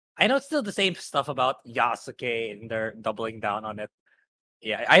I know it's still the same stuff about Yasuke, and they're doubling down on it.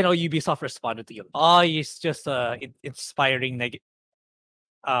 Yeah, I know Ubisoft responded to you. Oh, it's just inspiring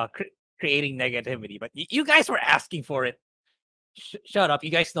creating negativity, but you guys were asking for it. Shut up! You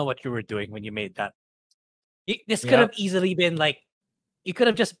guys know what you were doing when you made that. This could have easily been like, you could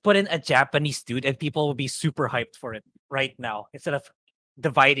have just put in a Japanese dude, and people would be super hyped for it right now, instead of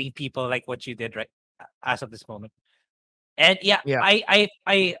dividing people like what you did right as of this moment. And yeah, Yeah.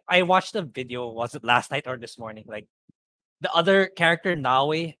 I watched the video. Was it last night or this morning? Like the other character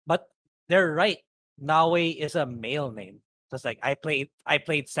Nawe, but they're right. Nawe is a male name. Just like I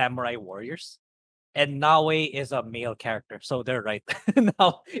played Samurai Warriors, and Nawe is a male character, so they're right.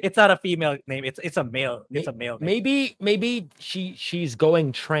 No, it's not a female name. It's a male. It's a male name. Maybe she's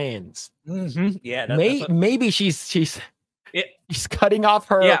going trans. Yeah, that's what, Maybe she's cutting off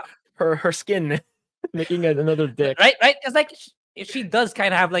her skin, making it another dick. Right. It's like she does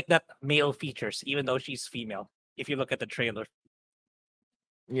kind of have like that male features, even though she's female. If you look at the trailer.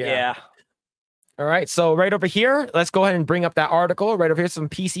 Yeah. All right, so right over here, let's go ahead and bring up that article. Right over here, some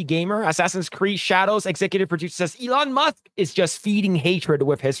PC Gamer. Assassin's Creed Shadows executive producer says Elon Musk is just feeding hatred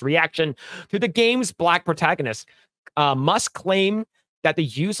with his reaction to the game's black protagonist. Musk claimed that the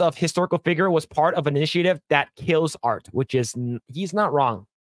use of historical figure was part of an initiative that kills art, which is, he's not wrong,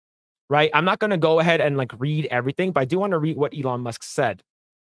 right? I'm not going to go ahead and like read everything, but I do want to read what Elon Musk said.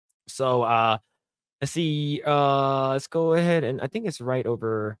 So let's see. Let's go ahead, and I think it's right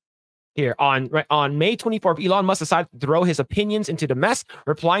over here. On May 24th, Elon Musk decided to throw his opinions into the mess,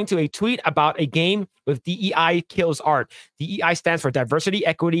 replying to a tweet about a game with DEI kills art. DEI stands for diversity,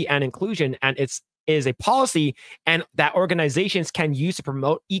 equity, and inclusion, and it is a policy and that organizations can use to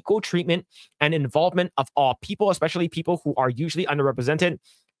promote equal treatment and involvement of all people, especially people who are usually underrepresented.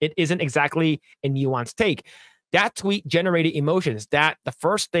 It isn't exactly a nuanced take. That tweet generated emotions. That the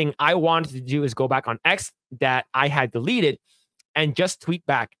first thing I wanted to do is go back on X that I had deleted and just tweet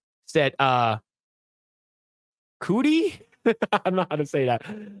back. Said, cootie? I don't know how to say that.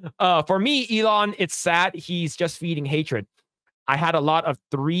 For me, Elon, it's sad. He's just feeding hatred. I had a lot of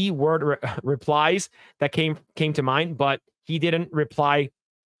 3-word replies that came to mind, but he didn't reply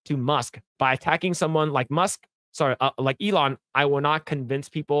to Musk. By attacking someone like like Elon, I will not convince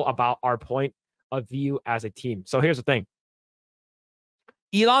people about our point of view as a team. So here's the thing.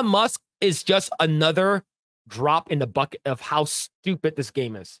 Elon Musk is just another drop in the bucket of how stupid this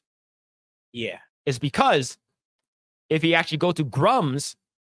game is. Yeah. Is because if you actually go to Grums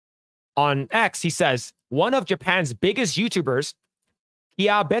on X, he says, one of Japan's biggest YouTubers,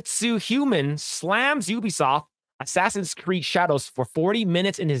 Kiabetsu Human, slams Ubisoft Assassin's Creed Shadows for 40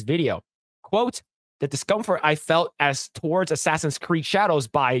 minutes in his video. Quote, the discomfort I felt as towards Assassin's Creed Shadows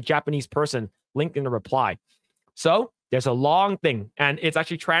by a Japanese person, linked in the reply. So there's a long thing, and it's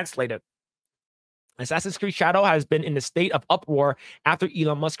actually translated. Assassin's Creed Shadow has been in a state of uproar after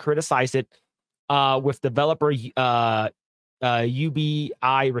Elon Musk criticized it, with developer UBI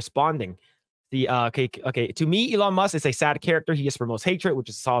responding. Okay. To me, Elon Musk is a sad character. He just promotes hatred, which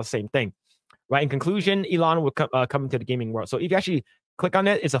is all the same thing, right? In conclusion, Elon will come into the gaming world. So if you actually click on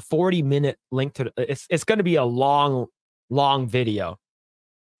it, it's a 40-minute link to it's going to be a long video,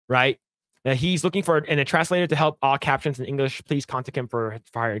 right? He's looking for a translator to help all captions in English. Please contact him for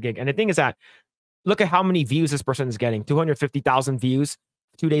hire a gig. And the thing is that, look at how many views this person is getting. 250,000 views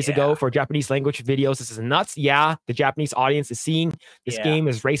 2 days ago for Japanese language videos. This is nuts. Yeah, the Japanese audience is seeing this game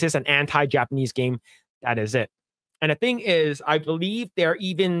is racist and anti-Japanese game. That is it. And the thing is, I believe they're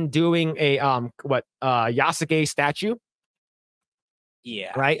even doing a Yasuke statue.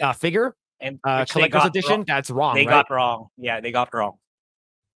 Yeah. Right? Figure. And collector's edition. Wrong. That's wrong. They got wrong. Yeah, they got wrong.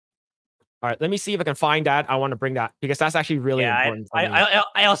 All right, let me see if I can find that. I want to bring that because that's actually really important.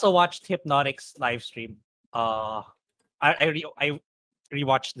 I also watched Hypnotic's live stream. I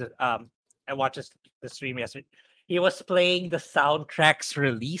rewatched the I watched the stream yesterday. He was playing the soundtracks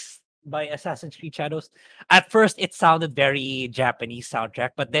released by Assassin's Creed Shadows. At first, it sounded very Japanese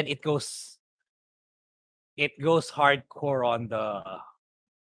soundtrack, but then it goes hardcore on the.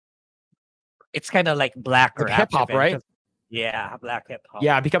 It's kind of like black or hip hop, right? Yeah, black hip hop.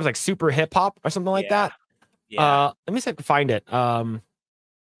 Yeah, it becomes like super hip hop or something like that. Yeah. Let me see if I can find it.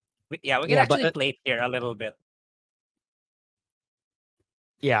 We can actually play it here a little bit.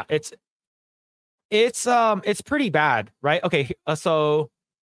 Yeah, it's pretty bad, right? Okay, so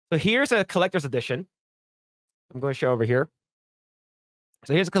here's a collector's edition. I'm going to show over here.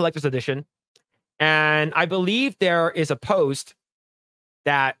 So here's a collector's edition, and I believe there is a post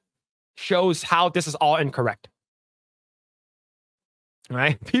that shows how this is all incorrect.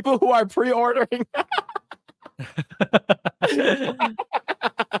 Right? People who are pre-ordering.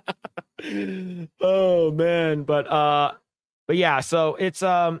 Oh man, but yeah, so it's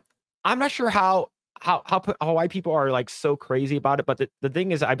I'm not sure how why people are like so crazy about it, but the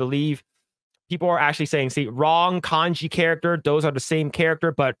thing is, I believe people are actually saying, see, wrong kanji character, those are the same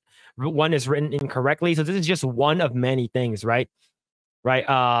character, but one is written incorrectly. So this is just one of many things, right? Right.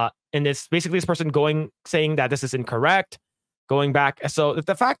 And it's basically this person saying that this is incorrect, going back. So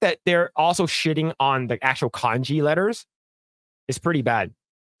the fact that they're also shitting on the actual kanji letters is pretty bad.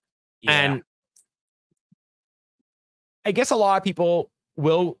 Yeah. And I guess a lot of people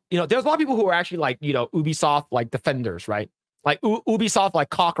will, there's a lot of people who are actually like, Ubisoft like defenders, right? Like Ubisoft like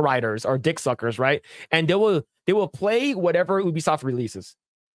cock riders or dick suckers, right? And they will play whatever Ubisoft releases.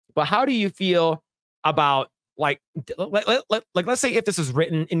 But how do you feel about like let's say if this is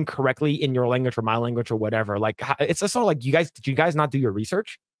written incorrectly in your language or my language or whatever, like it's just sort of like did you guys not do your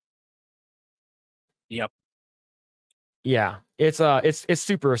research? Yep. Yeah, it's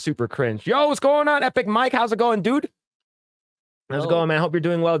super super cringe. Yo, what's going on, Epic Mike? How's it going, dude? How's it going, man? Hope you're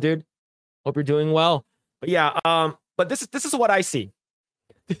doing well, dude. Hope you're doing well. But yeah, but this is what I see.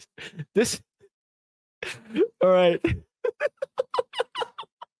 This all right.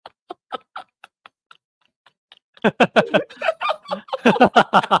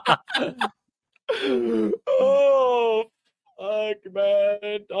 Oh fuck,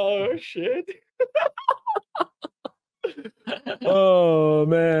 man. Oh shit. Oh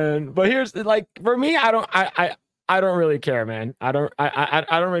man. But here's like for me, I don't really care, man. I don't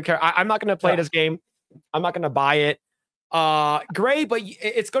really care. I'm not gonna play this game. I'm not gonna buy it. Grae, but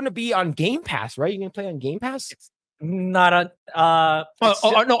it's gonna be on Game Pass, right? You're gonna play on Game Pass? It's not on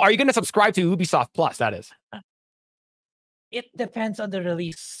no, are you gonna subscribe to Ubisoft Plus? That is. It depends on the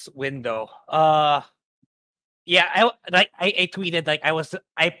release window. Yeah, I tweeted like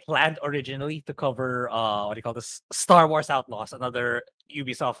I planned originally to cover what do you call this, Star Wars Outlaws, another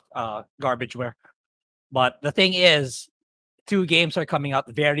Ubisoft garbageware. But the thing is, 2 games are coming out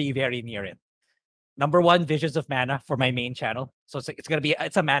very very near it. Number 1, Visions of Mana for my main channel. So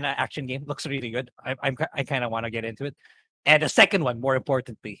it's a mana action game. Looks really good. I kind of want to get into it. And the second one, more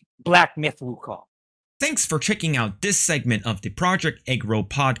importantly, Black Myth Wukong. Thanks for checking out this segment of the Project Eggroll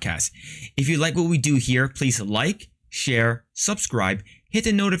podcast. If you like what we do here, please like, share, subscribe, hit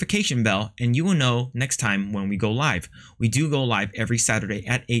the notification bell, and you will know next time when we go live. We do go live every Saturday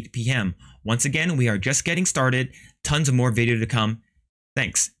at 8 p.m. Once again, we are just getting started. Tons of more video to come.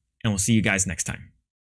 Thanks, and we'll see you guys next time.